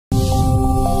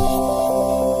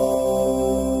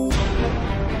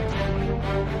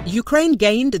Ukraine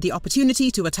gained the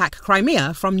opportunity to attack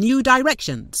Crimea from new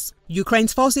directions.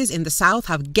 Ukraine's forces in the south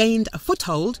have gained a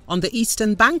foothold on the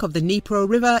eastern bank of the Dnipro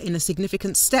River in a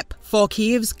significant step for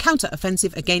Kyiv's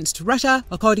counteroffensive against Russia,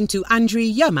 according to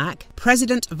Andriy Yermak,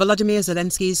 President Volodymyr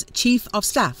Zelensky's chief of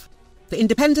staff. The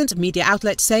independent media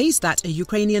outlet says that a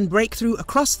Ukrainian breakthrough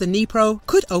across the Dnipro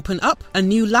could open up a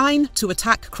new line to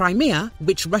attack Crimea,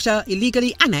 which Russia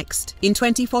illegally annexed in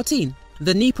 2014.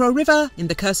 The Dnipro River in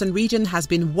the Kherson region has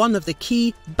been one of the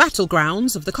key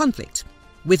battlegrounds of the conflict,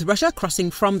 with Russia crossing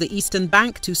from the eastern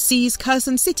bank to seize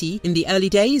Kherson city in the early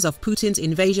days of Putin's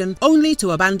invasion, only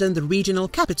to abandon the regional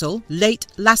capital late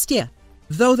last year.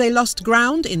 Though they lost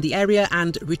ground in the area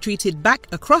and retreated back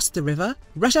across the river,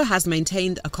 Russia has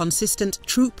maintained a consistent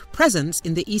troop presence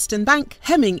in the eastern bank,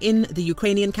 hemming in the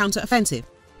Ukrainian counteroffensive.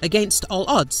 Against all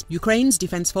odds, Ukraine's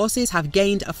defense forces have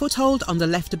gained a foothold on the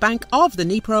left bank of the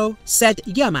Dnipro, said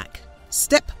Yermak.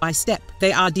 Step by step,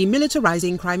 they are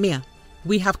demilitarizing Crimea.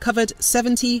 We have covered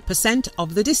 70%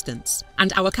 of the distance,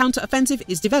 and our counteroffensive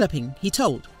is developing, he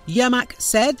told. Yermak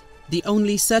said the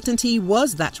only certainty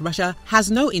was that Russia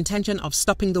has no intention of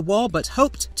stopping the war but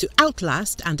hoped to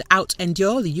outlast and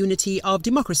out-endure the unity of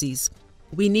democracies.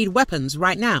 We need weapons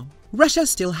right now. Russia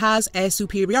still has air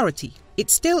superiority. It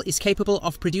still is capable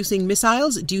of producing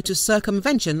missiles due to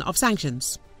circumvention of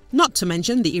sanctions. Not to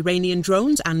mention the Iranian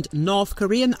drones and North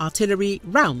Korean artillery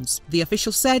rounds, the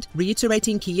official said,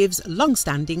 reiterating Kyiv's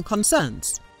long-standing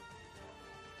concerns.